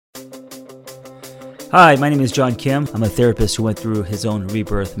Hi, my name is John Kim. I'm a therapist who went through his own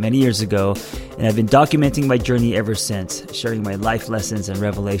rebirth many years ago, and I've been documenting my journey ever since, sharing my life lessons and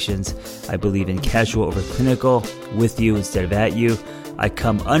revelations. I believe in casual over clinical, with you instead of at you. I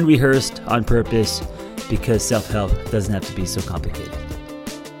come unrehearsed on purpose because self-help doesn't have to be so complicated.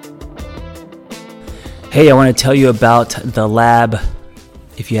 Hey, I want to tell you about the lab.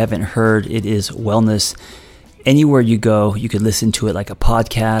 If you haven't heard, it is wellness. Anywhere you go, you could listen to it like a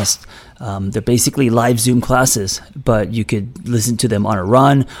podcast. They're basically live Zoom classes, but you could listen to them on a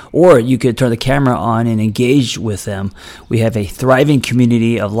run, or you could turn the camera on and engage with them. We have a thriving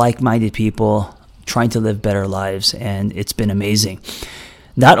community of like-minded people trying to live better lives, and it's been amazing.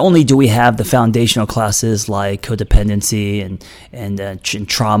 Not only do we have the foundational classes like codependency and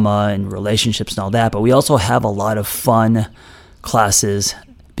trauma and relationships and all that, but we also have a lot of fun classes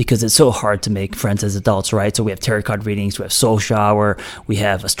because it's so hard to make friends as adults, right? So we have tarot card readings, we have soul shower, we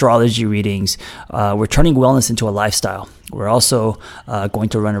have astrology readings. We're turning wellness into a lifestyle. We're also going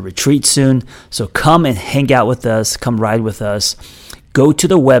to run a retreat soon. So come and hang out with us, come ride with us. Go to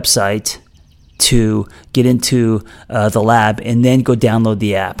the website to get into the lab and then go download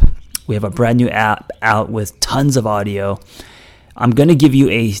the app. We have a brand new app out with tons of audio. I'm going to give you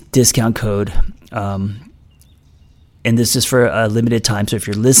a discount code. And this is for a limited time. So if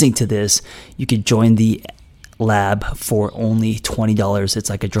you're listening to this, you could join the lab for only $20.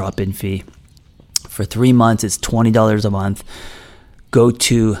 It's like a drop-in fee. For 3 months, it's $20 a month. Go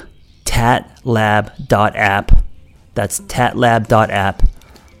to tatlab.app. That's tatlab.app.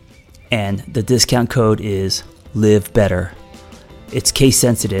 And the discount code is live better. It's case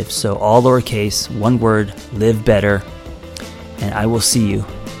sensitive, so all lowercase, one word, live better. And I will see you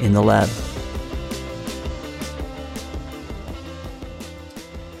in the lab.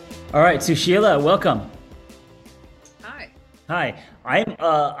 All right, Susheela, welcome. Hi.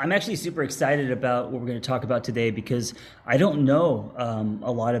 I'm actually super excited about what we're going to talk about today because I don't know a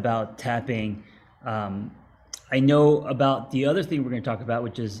lot about tapping. I know about the other thing we're going to talk about,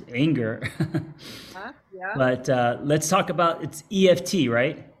 which is anger. Yeah. But let's talk about it's EFT,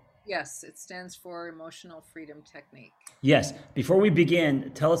 right? Yes, it stands for Emotional Freedom Technique. Yes. Before we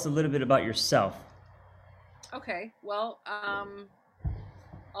begin, tell us a little bit about yourself. Okay, well,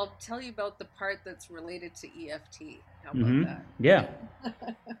 I'll tell you about the part that's related to EFT. How about that? Yeah.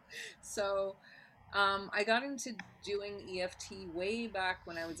 So, I got into doing EFT way back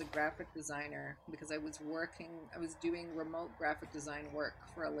when I was a graphic designer because I was doing remote graphic design work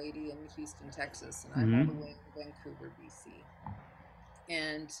for a lady in Houston, Texas, and I'm all the way in Vancouver, BC.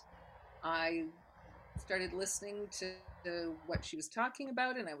 And I started listening to what she was talking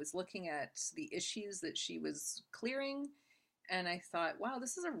about, and I was looking at the issues that she was clearing. And I thought, wow,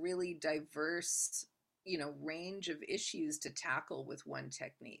 this is a really diverse, range of issues to tackle with one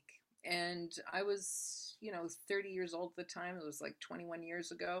technique. And I was, 30 years old at the time. It was like 21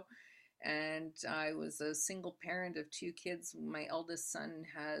 years ago. And I was a single parent of 2 kids. My eldest son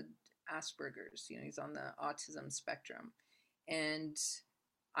had Asperger's, he's on the autism spectrum. And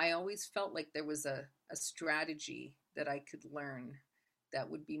I always felt like there was a strategy that I could learn that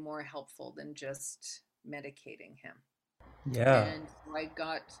would be more helpful than just medicating him. Yeah. And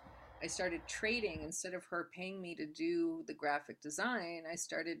I started trading. Instead of her paying me to do the graphic design, I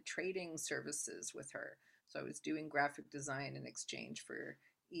started trading services with her. So I was doing graphic design in exchange for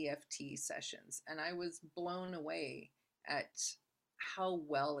EFT sessions. And I was blown away at how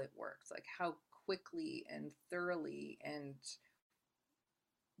well it worked, like how quickly and thoroughly and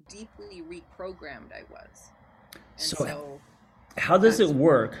deeply reprogrammed I was. And so how does it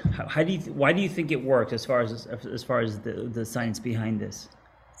work? Why do you think it worked as far as the science behind this?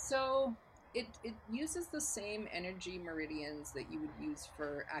 So it uses the same energy meridians that you would use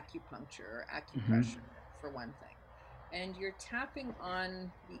for acupuncture or acupressure, for one thing. And you're tapping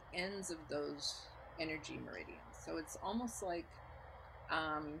on the ends of those energy meridians. So it's almost like,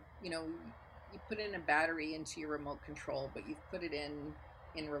 you put in a battery into your remote control, but you've put it in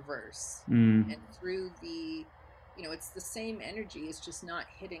reverse. And through the it's the same energy. It's just not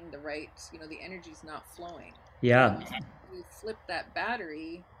hitting the right, the energy's not flowing. Yeah. You flip that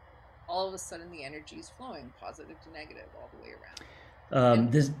battery, all of a sudden the energy is flowing, positive to negative, all the way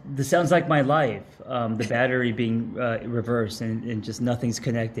around. This sounds like my life. The battery being reversed and just nothing's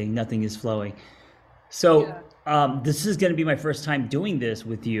connecting, nothing is flowing. So this is going to be my first time doing this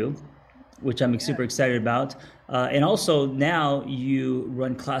with you, which I'm super excited about. And also now you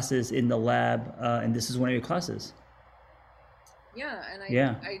run classes in the lab, and this is one of your classes. Yeah, and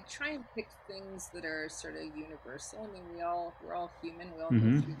I try and pick things that are sort of universal. I mean, we're all human. We all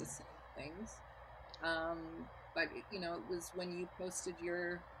go through the same things. But it was when you posted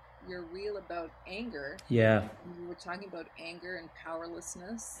your your reel about anger, Yeah. we were talking about anger and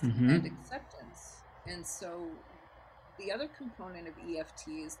powerlessness Mm-hmm. and acceptance. And so the other component of EFT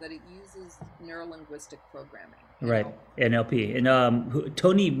is that it uses neurolinguistic programming, Right. NLP. NLP. And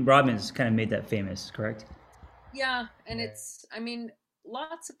Tony Robbins kind of made that famous, correct? Yeah, and I mean,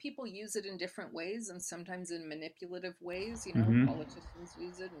 lots of people use it in different ways and sometimes in manipulative ways. Mm-hmm. Politicians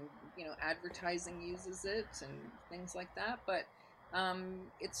use it and, advertising uses it and things like that. But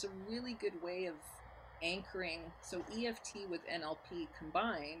it's a really good way of anchoring. So EFT with NLP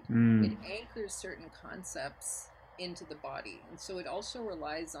combined, it Mm. anchors certain concepts into the body. And so it also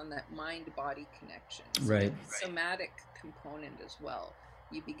relies on that mind-body connection. So Right. there's a somatic component as well.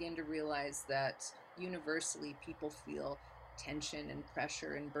 You begin to realize that universally people feel tension and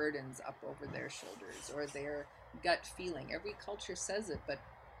pressure and burdens up over their shoulders or their gut feeling. Every culture says it, but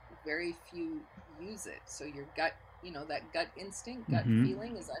very few use it. So your gut, that gut instinct, gut Mm-hmm.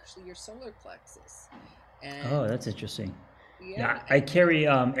 feeling is actually your solar plexus. Oh, And that's interesting. yeah, Yeah, I and carry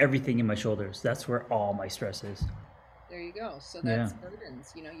everything in my shoulders. That's where all my stress is. there you go. So Yeah. that's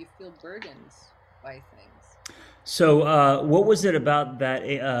burdens. You feel burdened by things. So, what was it about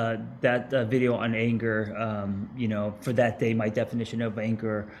that video on anger? For that day, my definition of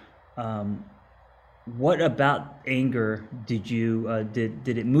anger. Um, what about anger did you did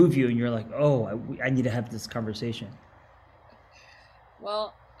it move you, and you're like, oh, I need to have this conversation?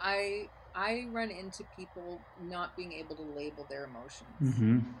 Well, I run into people not being able to label their emotions.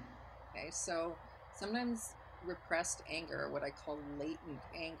 Mm-hmm. Okay, so sometimes repressed anger, what I call latent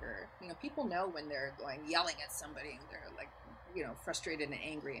anger, people know when they're yelling at somebody and they're like, frustrated and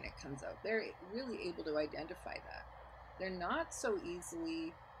angry and it comes out. They're really able to identify that. They're not so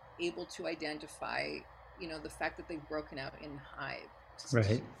easily able to identify, the fact that they've broken out in hives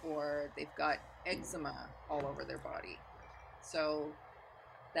Right. or they've got eczema all over their body. So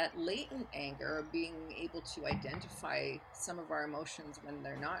that latent anger, or being able to identify some of our emotions when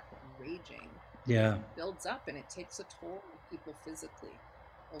they're not raging, Yeah. builds up and it takes a toll on people physically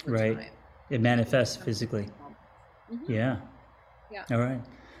over Right. time. It manifests physically. Mm-hmm. Yeah. Yeah. All right.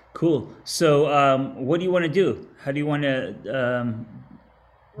 Cool. So, what do you want to do? How do you want to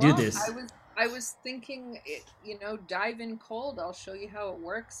do Well, this? I was thinking, dive in cold. I'll show you how it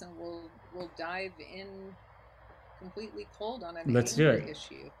works, and we'll dive in completely cold on an Let's do anger it.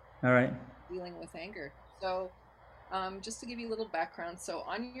 issue, All right. dealing with anger. So, just to give you a little background, so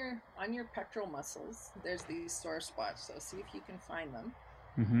on your pectoral muscles, there's these sore spots. So see if you can find them.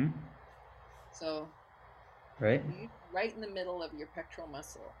 Mm-hmm. So Right. right in the middle of your pectoral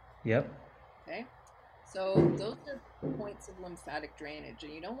muscle. Yep. Okay. So those are points of lymphatic drainage,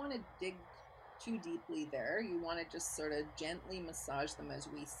 and you don't want to dig too deeply there. You want to just sort of gently massage them, as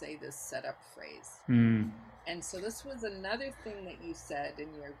we say this setup phrase. Mm. And so this was another thing that you said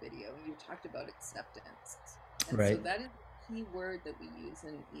in your video. You talked about acceptance. And Right. so that is the key word that we use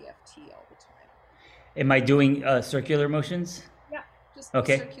in EFT all the time. Am I doing circular motions? Yeah, just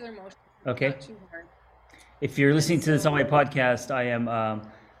Okay. circular motion. Okay. Not too hard. If you're listening to this on my podcast, I am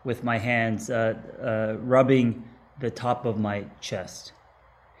with my hands rubbing the top of my chest.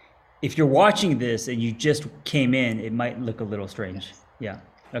 If you're watching this and you just came in, it might look a little strange. Yes.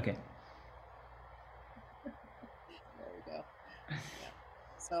 Yeah. Okay. There we go. Yeah.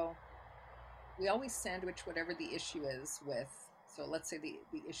 So we always sandwich whatever the issue is with. So let's say the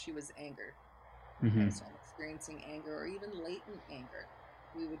issue is anger. Mm-hmm. Okay, so I'm experiencing anger or even latent anger.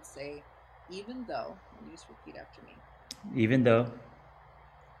 We would say, even though, and you just repeat after me. Even though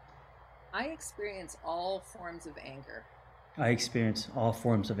I experience all forms of anger. I experience all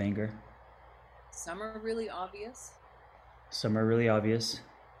forms of anger. Some are really obvious. Some are really obvious.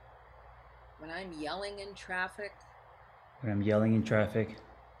 When I'm yelling in traffic. When I'm yelling in traffic.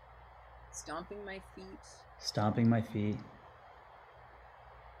 Stomping my feet. Stomping my feet.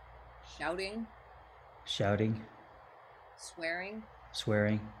 Shouting. Shouting. Swearing.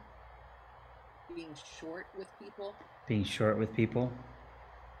 Swearing. Being short with people. Being short with people.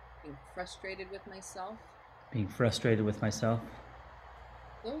 Being frustrated with myself. Being frustrated with myself.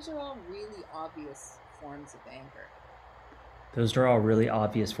 Those are all really obvious forms of anger. Those are all really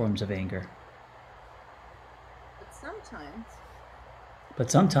obvious forms of anger. But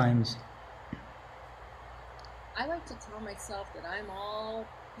sometimes I like to tell myself that I'm all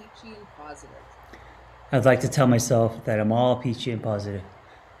peachy and positive. I'd like to tell myself that I'm all peachy and positive.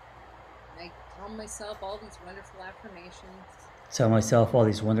 I tell myself all these wonderful affirmations. Tell myself all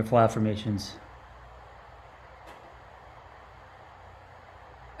these wonderful affirmations.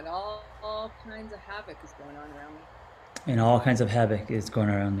 But all kinds of havoc is going on around me. And all kinds of havoc is going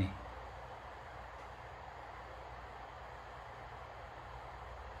around me.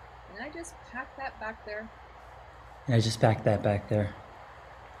 And I just pack that back there. And I just pack that back there.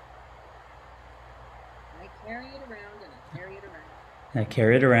 And I carry it around and I carry it around. And I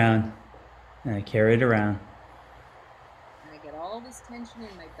carry it around and I carry it around. And I get all this tension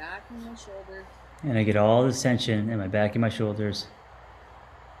in my back and my shoulders. And I get all this tension in my back and my shoulders.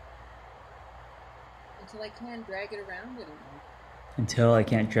 Until I can't drag it around anymore. Until I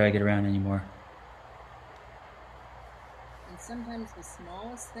can't drag it around anymore. And sometimes the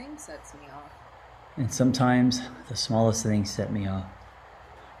smallest thing sets me off. And sometimes the smallest things set me off.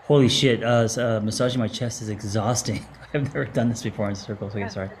 Holy shit, massaging my chest is exhausting. I've never done this before in circles. Okay,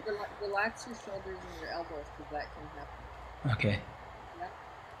 sorry. Relax your shoulders and your elbows because that can happen. Okay. Yep.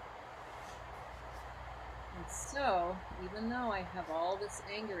 And so, even though I have all this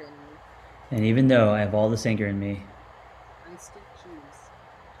anger in me, and even though I have all this anger in me,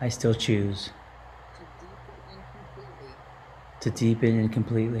 I still choose to deepen and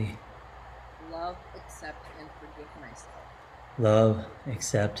completely love, accept, and forgive myself. Love,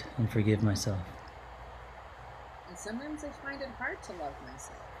 accept, and forgive myself. And sometimes I find it hard to love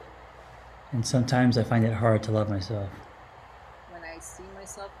myself. And sometimes I find it hard to love myself. When I see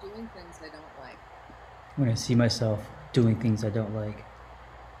myself doing things I don't like. When I see myself doing things I don't like.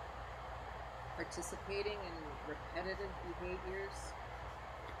 Participating in repetitive behaviors.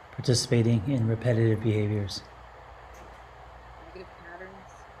 Participating in repetitive behaviors.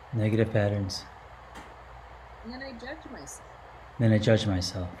 Negative patterns. And then I judge myself. Then I judge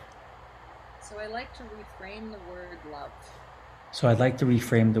myself. So I like to reframe the word love. So I'd like to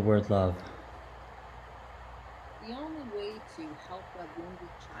reframe the word love. The only way to help a wounded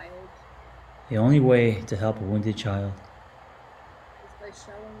child. The only way to help a wounded child is by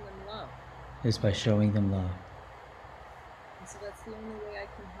showing them love. Is by showing them love. And so that's the only way I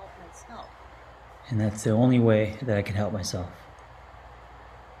can help myself. And that's the only way that I can help myself.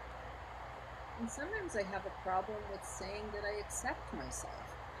 And sometimes I have a problem with saying that I accept myself.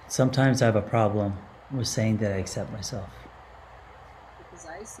 Sometimes I have a problem with saying that I accept myself. Because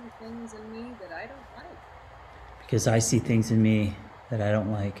I see things in me that I don't like. Because I see things in me that I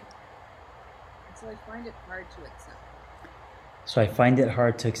don't like. And so I find it hard to accept them. So I find it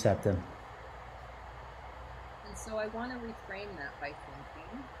hard to accept them. And so I want to reframe that by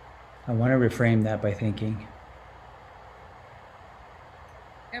thinking. I want to reframe that by thinking.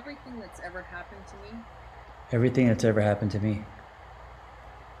 Everything that's ever happened to me. Everything that's ever happened to me.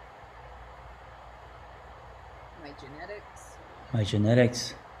 My genetics. My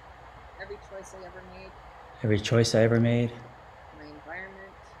genetics. Every choice I ever made. Every choice I ever made. My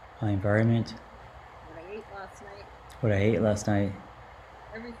environment. My environment. What I ate last night. What I ate last night.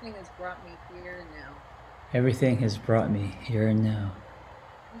 Everything has brought me here and now. Everything has brought me here and now.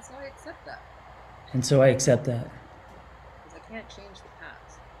 And so I accept that. And so I accept that. Because I can't change the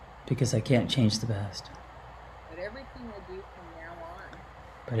past. Because I can't change the past. But everything I do from now on.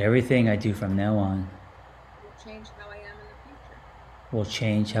 But everything I do from now on. Will change how I am in the future. Will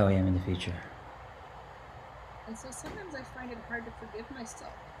change how I am in the future. And so sometimes I find it hard to forgive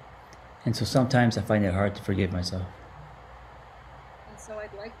myself. And so sometimes I find it hard to forgive myself. And so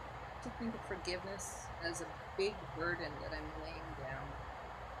I'd like to think of forgiveness as a big burden that I'm laying down.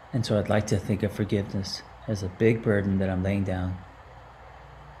 And so I'd like to think of forgiveness as a big burden that I'm laying down.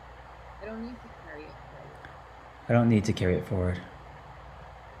 I don't need to carry it forward. I don't need to carry it forward.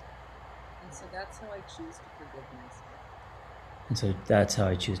 And so that's how I choose to forgive myself. And so that's how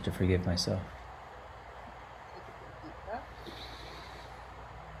I choose to forgive myself. Take a deep breath.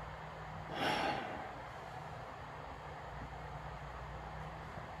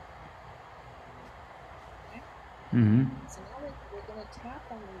 Okay. Mm-hmm. So now we're going to tap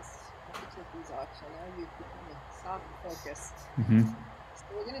on these. Let me take these off. So now you've become a soft focus. Mm-hmm. So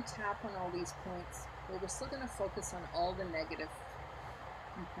we're going to tap on all these points, but we're still going to focus on all the negative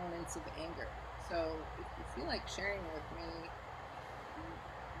components of anger. So if you feel like sharing with me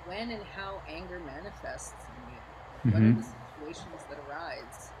when and how anger manifests in you, what are the situations that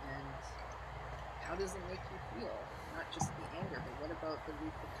arise, and how does it make you feel? Not just the anger, but what about the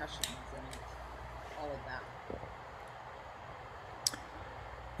repercussions and all of that?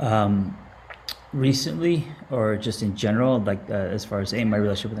 Recently, or just in general, like as far as my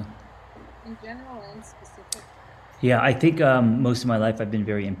relationship with him? In general and specific. Yeah, I think most of my life I've been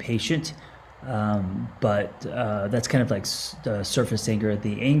very impatient, but that's kind of like the surface anger.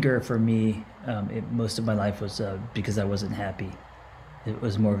 The anger for me, most of my life was because I wasn't happy. It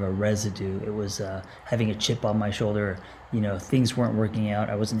was more of a residue. It was having a chip on my shoulder. You know, things weren't working out.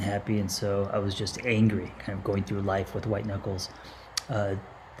 I wasn't happy, and so I was just angry, kind of going through life with white knuckles.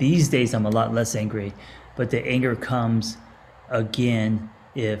 These days I'm a lot less angry, but the anger comes again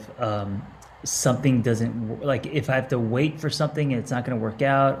if something doesn't, like if I have to wait for something and it's not going to work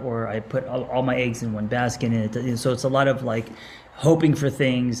out, or I put all my eggs in one basket and so it's a lot of like hoping for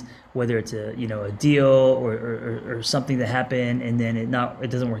things, whether it's a a deal or something to happen, and then it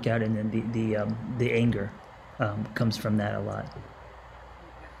doesn't work out, and then the anger comes from that a lot.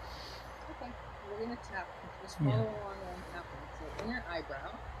 Okay. We're gonna tap. Just follow along and tapping. So in your eyebrow.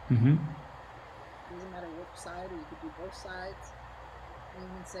 Mm-hmm. Doesn't matter which side, or you could do both sides. And you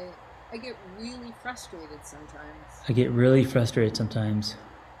can say, I get really frustrated sometimes. I get really frustrated sometimes.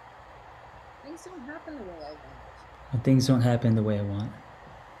 Things don't happen the way I want. When things don't happen the way I want.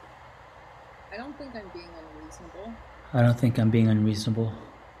 I don't think I'm being unreasonable. I don't think I'm being unreasonable.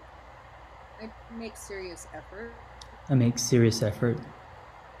 I make serious effort. I make serious effort.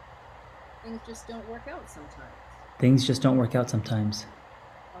 Things just don't work out sometimes. Things just don't work out sometimes.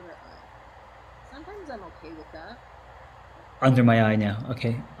 Other eye. Sometimes I'm okay with that. Under my eye now.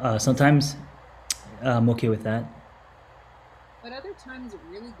 Okay. Sometimes I'm okay with that. But other times it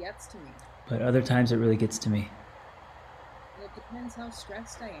really gets to me. But other times it really gets to me. And it depends how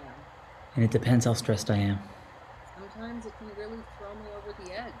stressed I am. And it depends how stressed I am. Sometimes it can really throw me over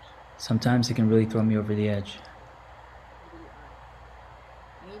the edge. Sometimes it can really throw me over the edge.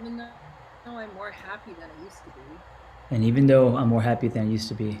 And even though I'm more happy than I used to be. And even though I'm more happy than I used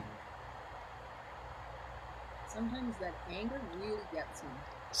to be. Sometimes that anger really gets me.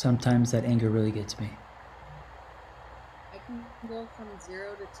 Sometimes that anger really gets me. I can go from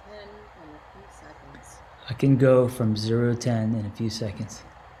 0 to 10 in a few seconds. I can go from 0 to 10 in a few seconds.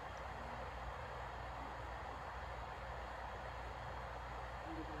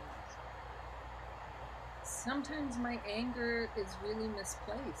 Sometimes my anger is really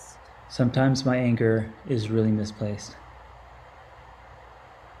misplaced. Sometimes my anger is really misplaced.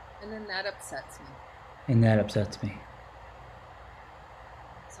 And then that upsets me. And that upsets me.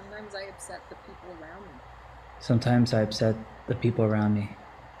 Sometimes I upset the people around me. Sometimes I upset the people around me.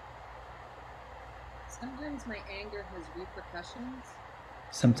 Sometimes my anger has repercussions.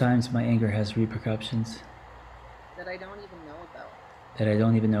 Sometimes my anger has repercussions. That I don't even know about. That I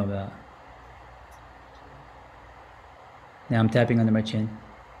don't even know about. Now I'm tapping under my chin.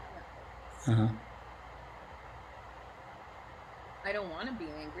 Yeah. I don't want to be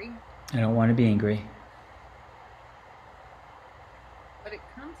angry. I don't want to be angry. But it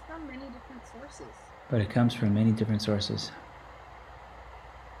comes from many different sources. But it comes from many different sources.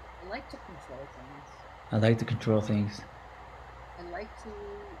 I like to control things. I like to control things. I like to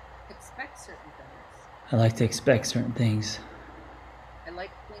expect certain things. I like to expect certain things. I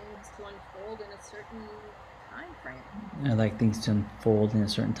like things to unfold in a certain time frame. I like things to unfold in a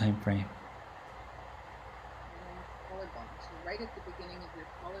certain time frame. Collarbone. So right at the beginning of your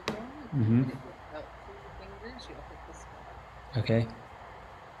collarbone, you Mm-hmm. hit it with about 3 fingers, you'll hit the spot. Okay.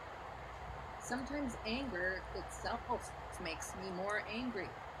 Sometimes anger itself makes me more angry.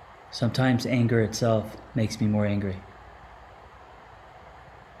 Sometimes anger itself makes me more angry.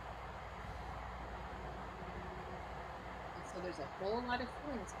 And so there's a whole lot of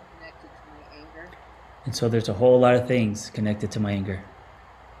feelings connected to my anger. And so there's a whole lot of things connected to my anger.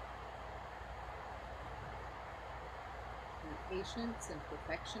 Impatience and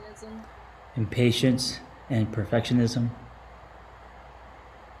perfectionism. Impatience and perfectionism.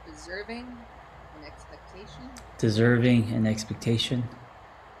 Deserving and expectation. Deserving and expectation.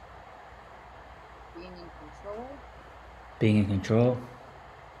 Being in control. Being in control.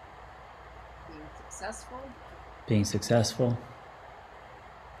 Being successful. Being successful.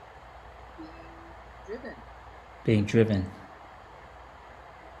 Being driven. Being driven.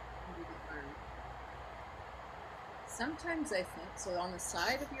 Sometimes I think, so on the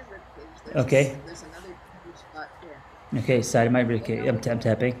side of your ribcage, there's another spot here. Okay, side of my ribcage. I'm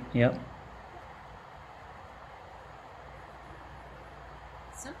tapping. Yep.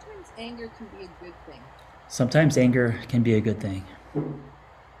 Sometimes anger can be a good thing. Sometimes anger can be a good thing.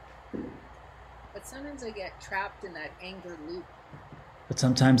 But sometimes I get trapped in that anger loop. But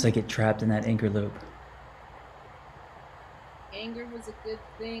sometimes I get trapped in that anger loop. Anger was a good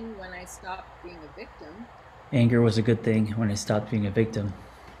thing when I stopped being a victim. Anger was a good thing when I stopped being a victim.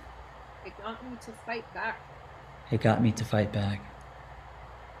 It got me to fight back. It got me to fight back.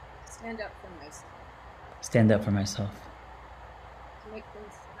 Stand up for myself. Stand up for myself. To make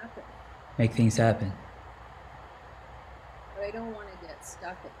things happen. Make things happen. But I don't want to get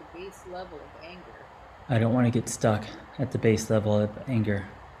stuck at the base level of anger. I don't want to get stuck at the base level of anger.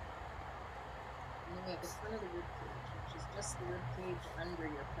 And then we have the front of the ribcage, which is just the ribcage under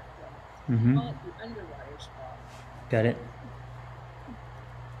your pectoral. Mm-hmm. Call it the underwater spot. Got it.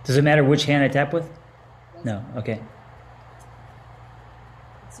 Does it matter which hand I tap with? No, okay.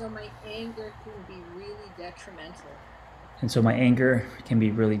 So my anger can be really detrimental. And so my anger can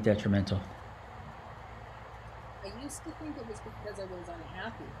be really detrimental. I used to think it was because I was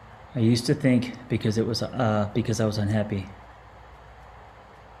unhappy. I used to think because it was because I was unhappy.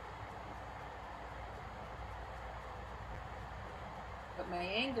 But my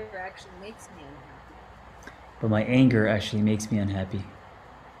anger actually makes me unhappy. But my anger actually makes me unhappy.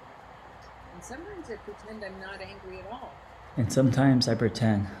 And sometimes I pretend I'm not angry at all. And sometimes I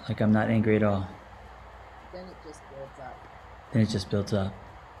pretend like I'm not angry at all. Then it just builds up. Then it just builds up.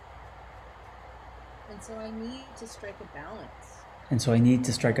 And so I need to strike a balance. And so I need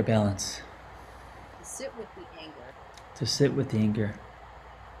to strike a balance. To sit with the anger. To sit with the anger.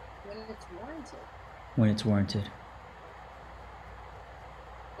 When it's warranted. When it's warranted.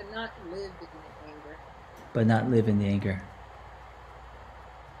 But not live in the anger. But not live in the anger.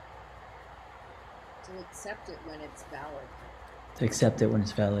 To accept it when it's valid. To accept it when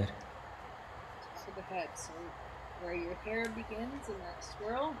it's valid. To the head. So where your hair begins in that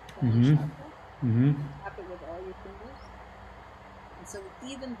swirl, Mm-hmm. tap it with all your fingers. And so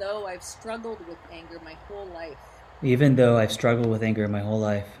even though I've struggled with anger my whole life. Even though I've struggled with anger my whole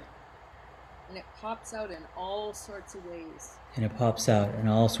life. And it pops out in all sorts of ways. And it pops out in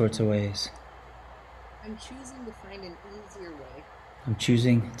all sorts of ways. I'm choosing to find an easier way. I'm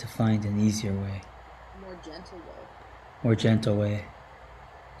choosing to find an easier way. A more gentle way. More gentle way.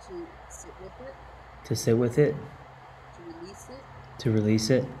 To sit with it. To sit with it. To release it. To release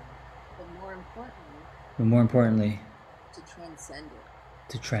it. But more importantly, to transcend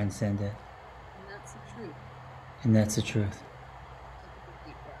it. To transcend it. And that's the truth. And that's the truth. Take a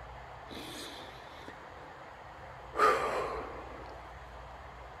deep breath.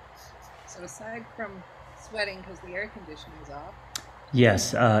 So aside from sweating because the air conditioning is off.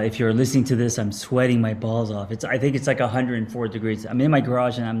 Yes, if you're listening to this, I'm sweating my balls off. I think it's like 104 degrees. I'm in my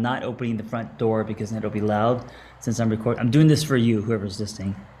garage and I'm not opening the front door because then it'll be loud since I'm recording. I'm doing this for you, whoever's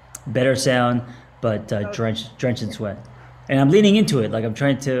listening. Better sound, but drenched in sweat. And I'm leaning into it, like I'm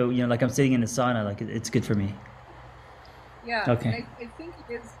trying to, like I'm sitting in the sauna, like it's good for me. Yeah. Okay. I think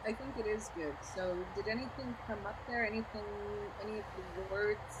it is good. So did anything come up there? Any of the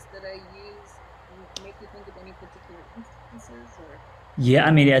words that I use make you think of any particular instances or? Yeah,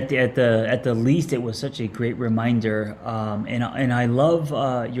 I mean, at the least, it was such a great reminder, and I love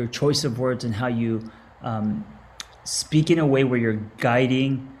your choice of words and how you speak in a way where you're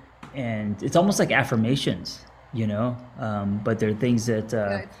guiding, and it's almost like affirmations, but they're things that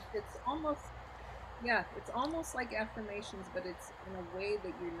it's almost like affirmations, but it's in a way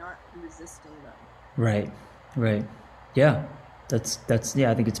that you're not resisting them. Right, yeah. That's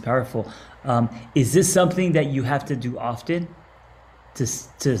I think it's powerful. Is this something that you have to do often? Is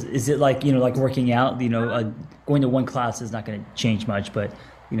it like like working out? Going to one class is not going to change much, but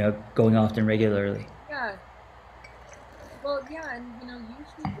going often regularly. Yeah. Well, yeah, and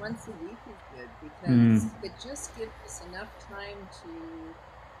usually once a week is good because it just gives us enough time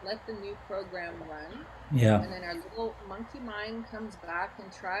to let the new program run. Yeah. And then our little monkey mind comes back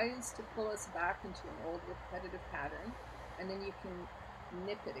and tries to pull us back into an old repetitive pattern, and then you can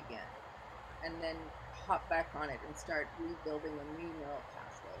nip it again, and then hop back on it and start rebuilding a new neural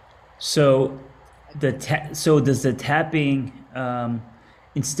pathway. So does the tapping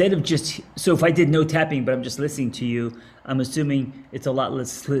instead of so if I did no tapping but I'm just listening to you, I'm assuming it's a lot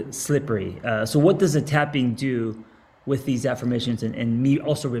less slippery. So what does the tapping do with these affirmations and me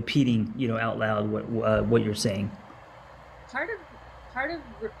also repeating out loud what you're saying? Part of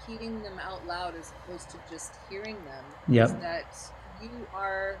repeating them out loud as opposed to just hearing them is that you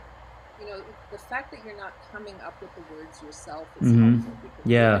are the fact that you're not coming up with the words yourself is helpful because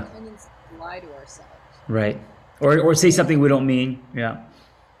we have a tendency to lie to ourselves. Right. Or say something we don't mean. Yeah.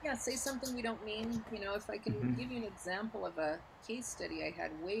 Yeah, say something we don't mean. If I can give you an example of a case study I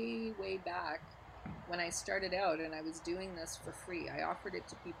had way, way back when I started out, and I was doing this for free. I offered it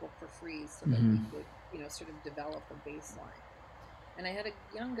to people for free so that we could, sort of develop a baseline. And I had a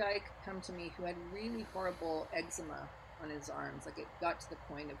young guy come to me who had really horrible eczema on his arms. Like it got to the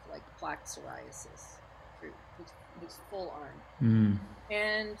point of like plaque psoriasis through his full arm.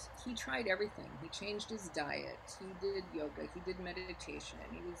 And he tried everything. He changed his diet. He did yoga. He did meditation.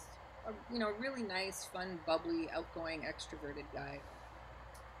 He was a really nice, fun, bubbly, outgoing, extroverted guy.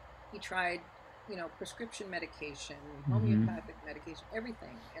 He tried prescription medication, homeopathic medication,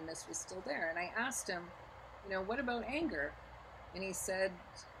 everything, and this was still there. And I asked him, what about anger? And he said,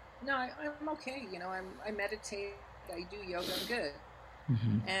 no, I'm okay. I meditate, I do yoga, I'm good.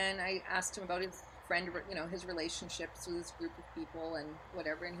 And I asked him about his friend, his relationships with this group of people and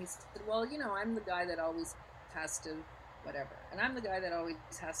whatever. And he said, well, I'm the guy that always has to whatever. And I'm the guy that always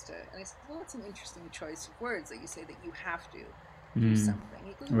has to. And I said, well, that's an interesting choice of words that you say that you have to do something.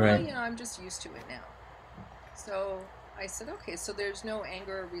 He goes, well, Right. I'm just used to it now. So I said, okay, so there's no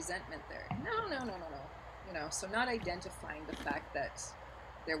anger or resentment there. No, no, no, no, no. So not identifying the fact that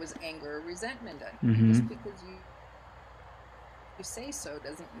there was anger or resentment. Just because you say so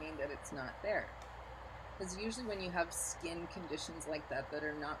doesn't mean that it's not there. Because usually when you have skin conditions like that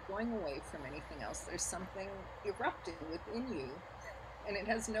are not going away from anything else, there's something erupting within you, and it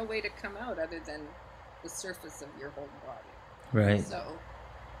has no way to come out other than the surface of your whole body. Right. So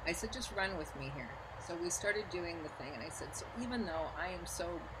I said, just run with me here. So we started doing the thing, and I said, so even though I am so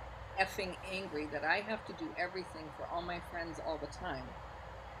effing angry that I have to do everything for all my friends all the time,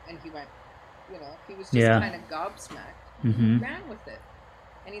 and he went, he was just kind of gobsmacked. He ran with it.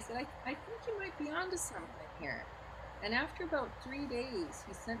 And he said, I think you might be onto something here. And after about 3 days,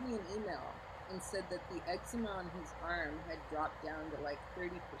 he sent me an email and said that the eczema on his arm had dropped down to like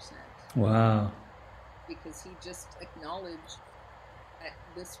 30%. Wow. Because he just acknowledged that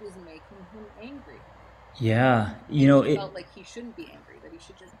this was making him angry. Yeah. He felt like he shouldn't be angry, that he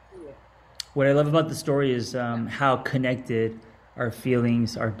should just do it. What I love about the story is how connected our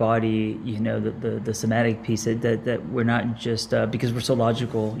feelings, our body, the somatic piece, that we're not just because we're so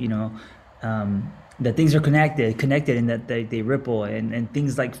logical, that things are connected and that they ripple, and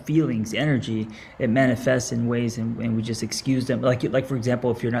things like feelings, energy, it manifests in ways, and we just excuse them. Like for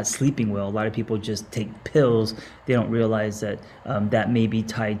example, if you're not sleeping well, a lot of people just take pills. They don't realize that that may be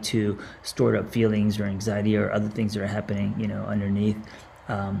tied to stored up feelings or anxiety or other things that are happening, underneath.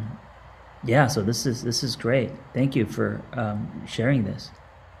 Yeah, so this is great. Thank you for sharing this.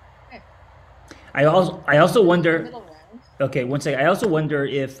 Okay. I also wonder. Middle round. Okay, one second. I also wonder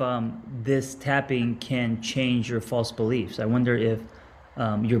if this tapping can change your false beliefs. I wonder if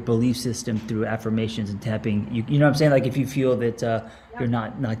your belief system through affirmations and tapping. You know what I'm saying? Like if you feel that you're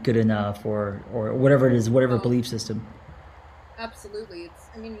not good enough or whatever it is, whatever belief system. Absolutely,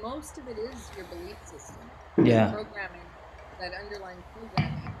 most of it is your belief system. Yeah. Programming, that underlying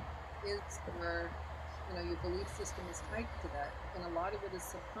programming is where your belief system is tied to that, and a lot of it is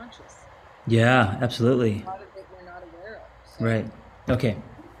subconscious. Yeah, absolutely. A lot of it we're not aware of. So right. Okay.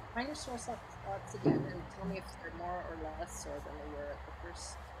 Find your source thoughts again, and tell me if they're more or less sore than they were at the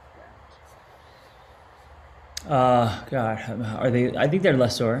first round. God, are they? I think they're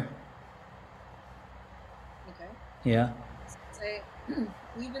less sore. Okay. Yeah. Say,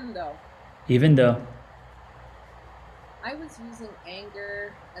 Even though. I was using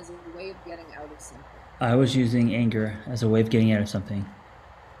anger as a way of getting out of something. I was using anger as a way of getting out of something.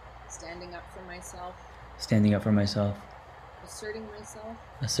 Standing up for myself. Standing up for myself. Asserting myself.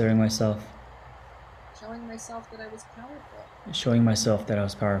 Asserting myself. Showing myself that I was powerful. Showing myself that I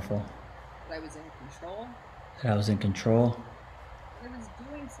was powerful. That I was in control. That I was in control. That I was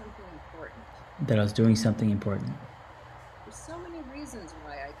doing something important. That I was doing something important. There's so many reasons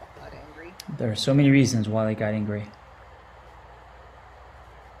why I got angry. There are so many reasons why I got angry.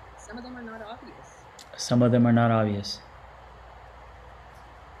 Some of them are not obvious. Some of them are not obvious.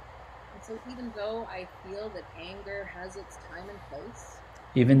 And so even though I feel that anger has its time and place.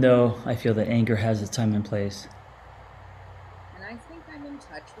 Even though I feel that anger has its time and place. And I think I'm in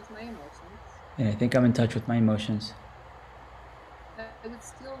touch with my emotions. And I think I'm in touch with my emotions. I would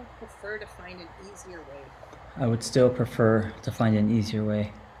still prefer to find an easier way. I would still prefer to find an easier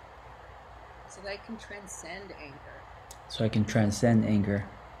way. So that I can transcend anger. So I can transcend anger.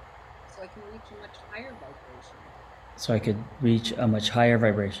 So I can reach a much higher vibration. So I could reach a much higher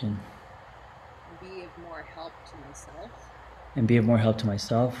vibration. And be of more help to myself. And be of more help to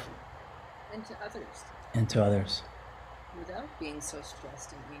myself. And to others. And to others. Without being so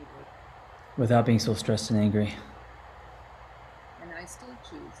stressed and angry. Without being so stressed and angry. And I still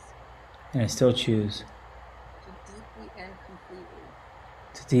choose. And I still choose. To deeply and completely.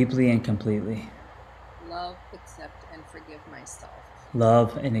 To deeply and completely. Love, accept, and forgive myself.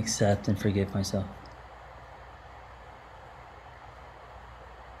 Love and accept and forgive myself.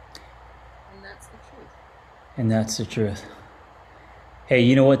 And that's the truth. And that's the truth. Hey,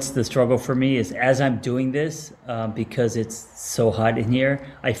 you know what's the struggle for me is as I'm doing this, because it's so hot in here,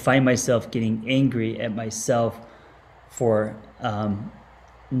 I find myself getting angry at myself for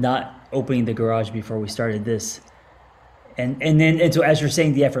not opening the garage before we started this. And so as you're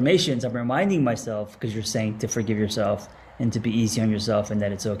saying the affirmations, I'm reminding myself, because you're saying to forgive yourself and to be easy on yourself and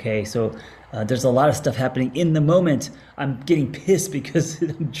that it's okay. So there's a lot of stuff happening in the moment. I'm getting pissed because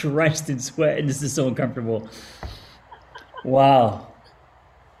I'm drenched in sweat and this is so uncomfortable. Wow.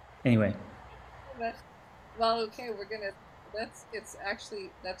 Anyway. Well, okay,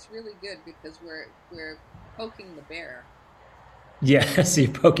 that's really good because we're poking the bear. Yes,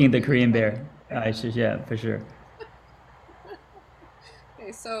 you're poking the Korean bear. Yeah, for sure.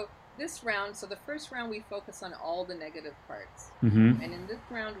 Okay, so this round, so the first round we focus on all the negative parts. Mm-hmm. And in this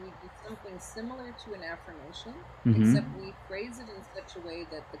round we do something similar to an affirmation, Mm-hmm. except we phrase it in such a way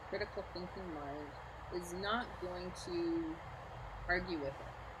that the critical thinking mind is not going to argue with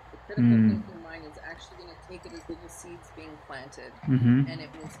it. The critical thinking mind is actually going to take it as little seeds being planted, Mm-hmm. and it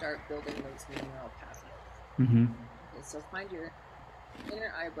will start building those new neural pathways. Mm-hmm. Okay, so find your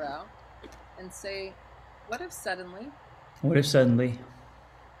inner eyebrow and say, what if suddenly What if suddenly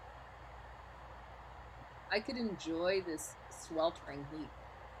I could enjoy this sweltering heat?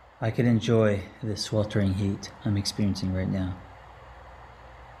 I could enjoy this sweltering heat I'm experiencing right now?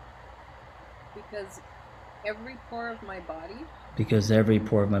 Because every pore of my body Because every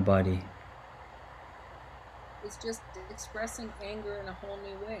pore of my body is just expressing anger in a whole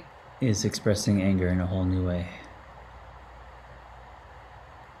new way. is expressing anger in a whole new way.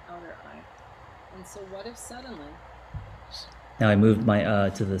 Outer eye. And so what if suddenly Now I moved my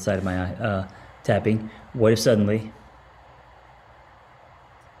to the side of my eye, tapping. What if suddenly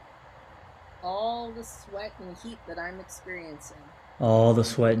all the sweat and heat that I'm experiencing all the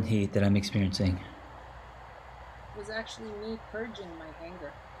sweat and heat that I'm experiencing was actually me purging my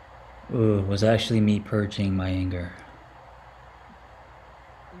anger? was actually me purging my anger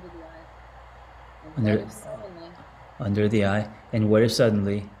Under the eye. And Under- what if suddenly under the eye? And what if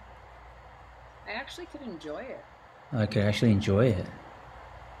suddenly I actually could enjoy it? I could actually enjoy it?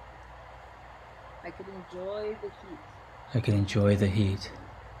 I could enjoy the heat. I could enjoy the heat.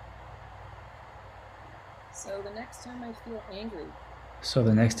 So the next time I feel angry, So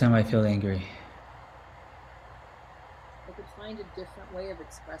the next time I feel angry, I could find a different way of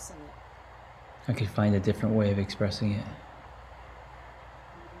expressing it. I could find a different way of expressing it.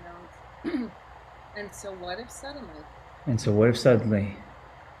 You know? And so what if suddenly And so what if suddenly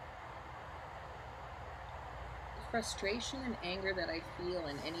the frustration and anger that I feel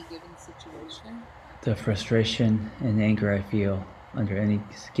in any given situation the frustration and anger I feel under any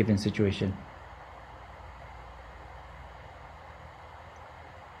given situation,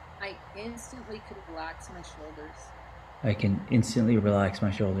 I instantly could relax my shoulders. I can instantly relax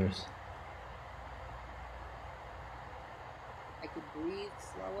my shoulders. I could breathe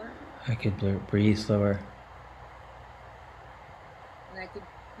slower, I could breathe slower, and I could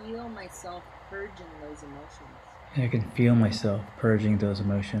feel myself purging those emotions. and I can feel myself purging those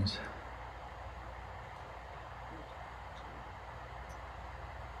emotions.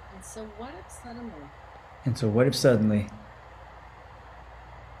 And so what if suddenly And so what if suddenly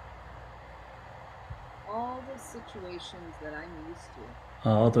all the situations that I'm used to,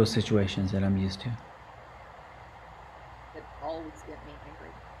 all those situations that I'm used to, that always get me angry,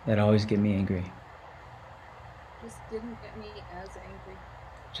 that always get me angry, just didn't get me as angry?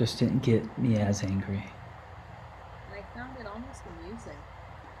 just didn't get me as angry? And I found it almost amusing.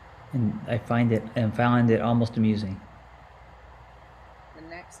 And I found it almost amusing. The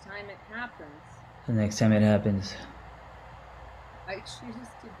next time it happens, The next time it happens, I choose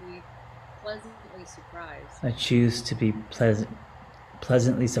to be pleasantly surprised I choose to be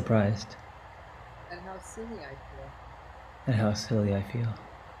pleasantly surprised at how silly I feel. at how silly I feel.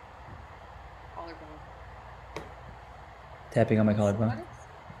 Collarbone. Tapping on my So collarbone.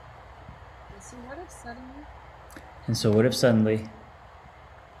 what if suddenly And so what if suddenly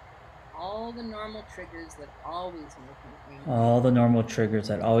all the normal triggers that always make me angry, all the normal triggers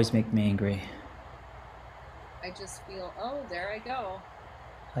that always make me angry, I just feel, oh, there I go.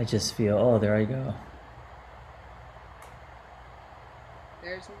 I just feel, oh, there I go.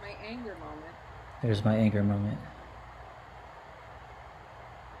 There's my anger moment. There's my anger moment.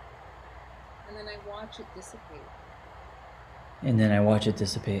 And then I watch it dissipate. And then I watch it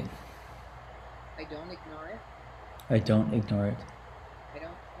dissipate. I don't ignore it. I don't ignore it. I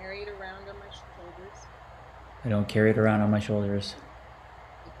don't carry it around on my shoulders. I don't carry it around on my shoulders.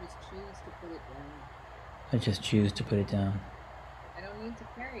 I just choose to put it down. I just choose to put it down. I don't need to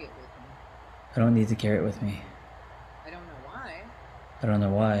carry it with me. I don't need to carry it with me. I don't know why, I don't know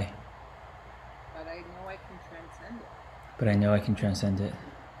why, but I know I can transcend it but I know I can transcend it.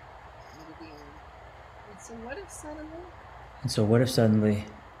 into the end. And so what if suddenly, And so what if suddenly,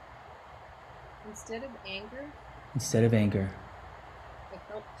 instead of anger, I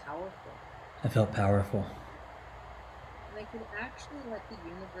felt powerful? I felt powerful. And I could actually let the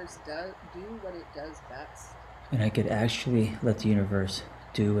universe do what it does best. And I could actually let the universe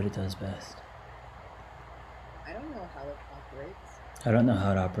do what it does best. I don't know how it operates, I don't know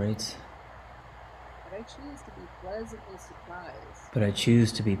how it operates, but I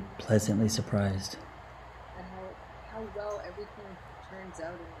choose to be pleasantly surprised how well everything turns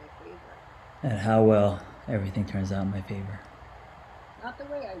out in my favor. And how well everything turns out in my favor. Not the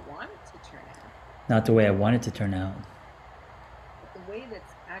way I want it to turn out. Not the way I want it to turn out. But the way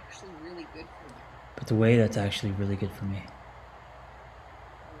that's actually really good for me. But the way that's actually really good for me.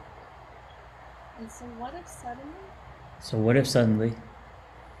 And so what if suddenly... So what if suddenly...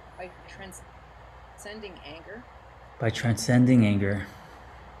 By transcending anger... By transcending anger...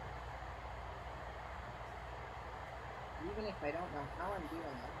 Even if I don't know how I'm doing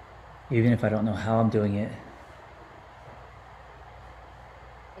it... Even if I don't know how I'm doing it...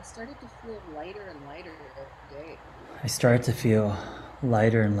 I started to feel lighter and lighter every day. I started to feel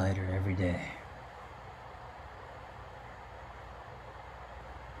lighter and lighter every day.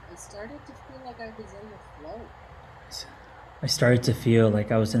 I started to feel like I was in the flow. I started to feel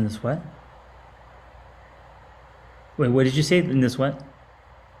like I was in this what? Wait, what did you say? In this what?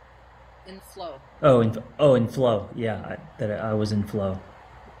 In flow. In flow. Yeah, I was in flow.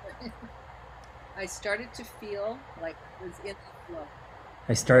 I started to feel like I was in the flow.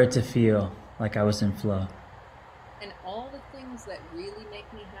 I started to feel like I was in flow. And all the things that really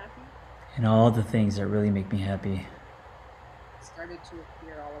make me happy. And all the things that really make me happy. Started to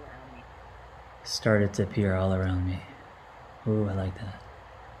appear all around me. Started to appear all around me. Ooh, I like that.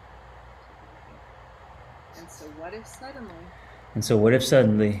 And so what if suddenly... And so what if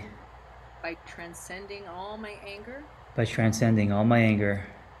suddenly... By transcending all my anger... By transcending all my anger...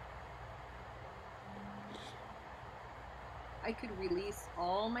 I could release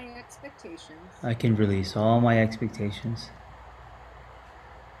all my expectations. I can release all my expectations.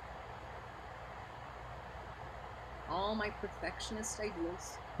 All my perfectionist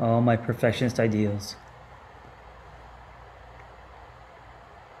ideals. All my perfectionist ideals.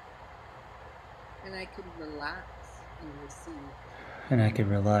 And I could relax and receive. And I could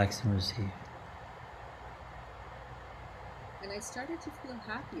relax and receive. And I started to feel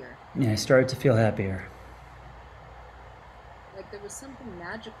happier. And I started to feel happier. Like there was something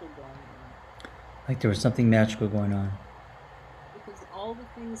magical going on. Like there was something magical going on. Because all the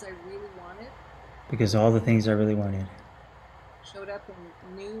things I really wanted. Because all the things I really wanted. Showed up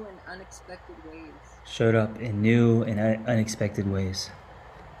in new and unexpected ways. Showed up in new and unexpected ways.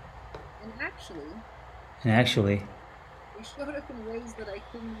 And actually, they showed up in ways that I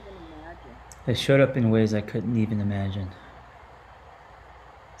couldn't even imagine. They showed up in ways I couldn't even imagine.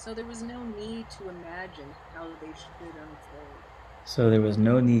 So there was no need to imagine how they should unfold. So there was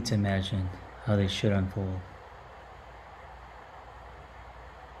no need to imagine how they should unfold.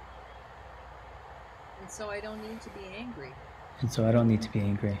 And so I don't need to be angry. And so I don't need to be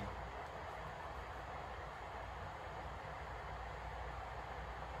angry.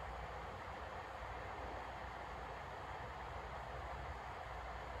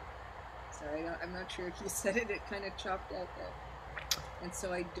 Sorry, I'm not sure if you said it. It kind of chopped out there. And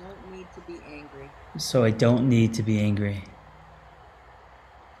so I don't need to be angry. So I don't need to be angry.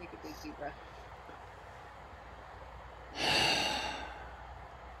 Take a big deep breath.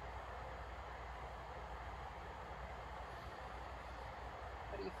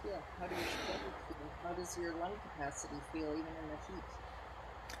 How do you feel? How do your stomach feel? How does your lung capacity feel even in the heat?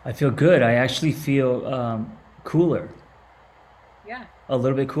 I feel good. I actually feel cooler. Yeah. A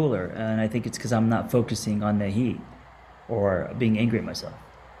little bit cooler. And I think it's because I'm not focusing on the heat or being angry at myself.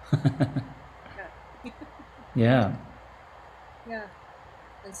 Yeah. Yeah.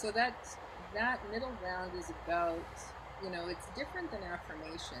 And so that middle ground is about, it's different than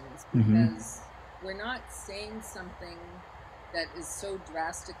affirmations because we're not saying something that is so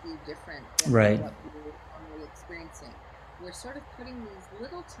drastically different than what we're normally experiencing. We're sort of putting these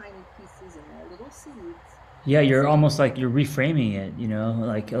little tiny pieces in there, little seeds. Yeah, you're almost like you're reframing it,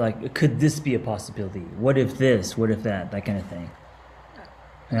 like could this be a possibility? What if this? What if that? That kind of thing.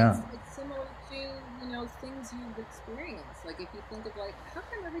 Yeah. It's similar to, things you've experienced. Like if you think of how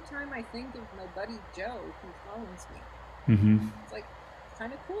come every time I think of my buddy Joe, he phones me? Mm-hmm. It's like, it's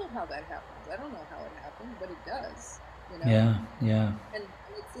kind of cool how that happens. I don't know how it happened, but it does. Yeah. And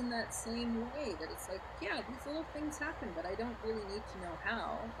it's in that same way that it's like, yeah, these little things happen, but I don't really need to know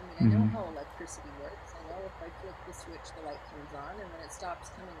how. I know how electricity works. I know if I flip the switch, the light comes on, and when it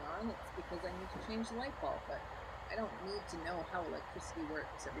stops coming on, it's because I need to change the light bulb. But I don't need to know how electricity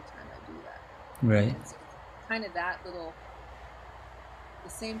works every time I do that. Right. And so it's kind of the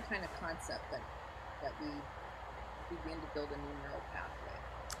same kind of concept that we begin to build a new neural pathway.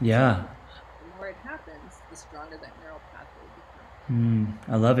 Yeah. The more it happens, the stronger that neural pathway becomes.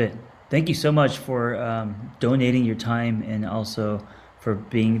 I love it. Thank you so much for donating your time and also for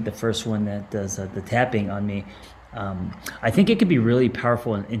being the first one that does the tapping on me. I think it can be really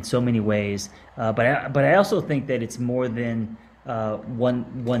powerful in so many ways. But I also think that it's more than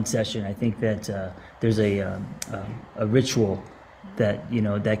one session. I think that there's a ritual that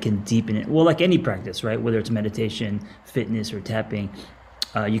that can deepen it. Well, like any practice, right? Whether it's meditation, fitness, or tapping.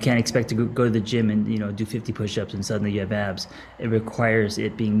 You can't expect to go to the gym and do 50 push-ups and suddenly you have abs. It requires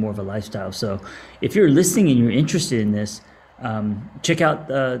it being more of a lifestyle. So if you're listening and you're interested in this, check out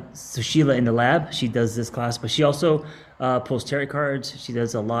Susheela in the lab. She does this class, but she also pulls tarot cards. She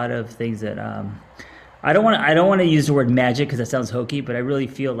does a lot of things that I don't want to use the word magic because that sounds hokey, but I really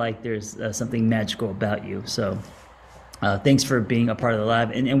feel like there's something magical about you. So thanks for being a part of the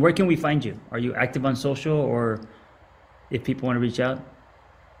lab. And where can we find you? Are you active on social, or if people want to reach out?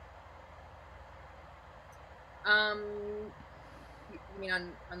 You mean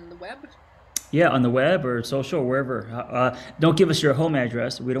on the web? Yeah, on the web or social or wherever. Don't give us your home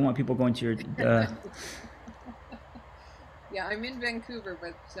address. We don't want people going to your... Yeah, I'm in Vancouver,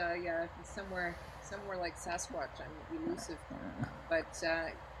 but yeah, somewhere like Sasquatch. I'm elusive. But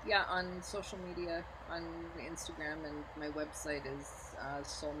yeah, on social media, on Instagram, and my website is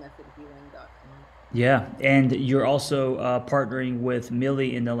soulmethodhealing.com. Yeah, and you're also partnering with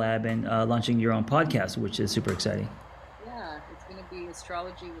Millie in the lab and launching your own podcast, which is super exciting. Yeah, it's going to be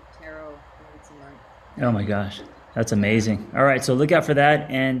Astrology with Tarot once a month. Oh my gosh, that's amazing. All right, so look out for that.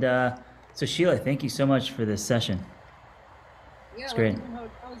 And so Sheila, thank you so much for this session. Yeah, it's great. Let me know how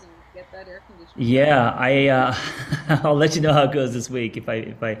it goes and get that air conditioner. Yeah, I'll let you know how it goes this week if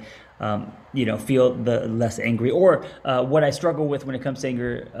I feel the less angry, or what I struggle with when it comes to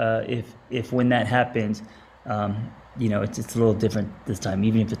anger. If when that happens, it's a little different this time,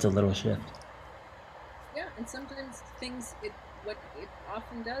 even if it's a little shift. Yeah, and sometimes what it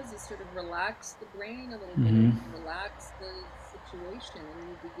often does is sort of relax the brain a little bit, relax the situation, and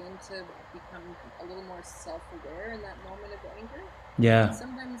you begin to become a little more self-aware in that moment of anger. Yeah. And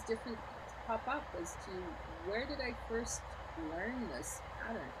sometimes different things pop up as to where did I first learn this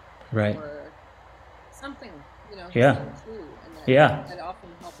pattern? Right. Or something, Yeah. true, and that often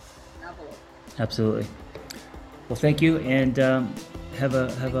helps unravel it. Absolutely. Well, thank you, and have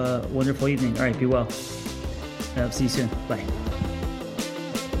a wonderful evening. All right, be well. See you soon. Bye.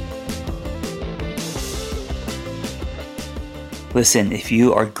 Listen, if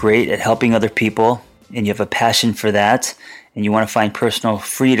you are great at helping other people and you have a passion for that and you want to find personal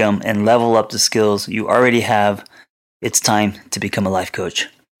freedom and level up the skills you already have, it's time to become a life coach.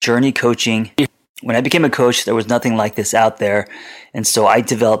 Journey coaching. When I became a coach, there was nothing like this out there. And so I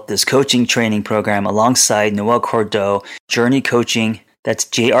developed this coaching training program alongside Noel Cordeau, Journey Coaching. That's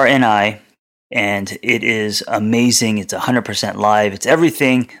JRNI. And it is amazing. It's 100% live. It's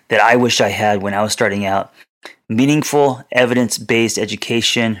everything that I wish I had when I was starting out. Meaningful, evidence-based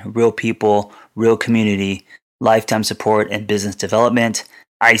education, real people, real community, lifetime support, and business development.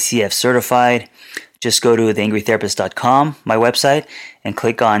 ICF certified. Just go to theangrytherapist.com, my website, and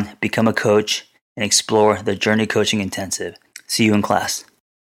click on Become a Coach and explore the Journey Coaching Intensive. See you in class.